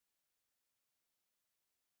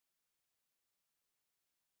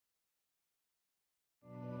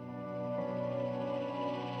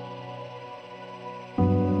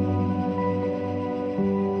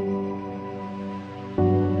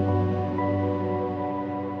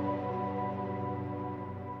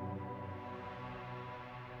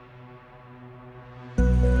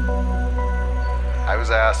was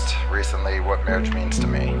asked recently what marriage means to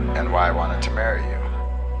me and why I wanted to marry you.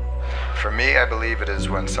 For me, I believe it is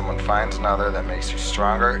when someone finds another that makes you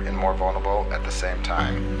stronger and more vulnerable at the same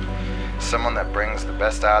time. Someone that brings the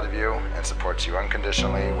best out of you and supports you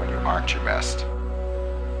unconditionally when you aren't your best.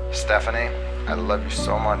 Stephanie, I love you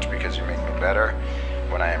so much because you make me better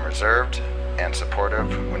when I am reserved and supportive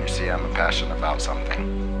when you see I'm passionate about something.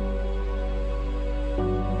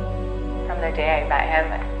 From the day I met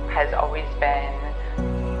him has always been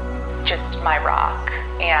just my rock,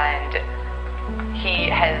 and he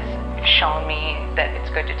has shown me that it's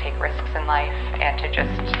good to take risks in life and to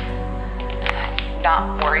just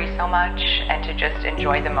not worry so much and to just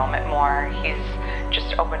enjoy the moment more. He's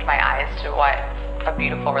just opened my eyes to what a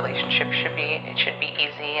beautiful relationship should be. It should be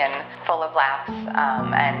easy and full of laughs,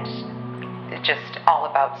 and it's just all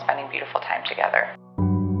about spending beautiful time together.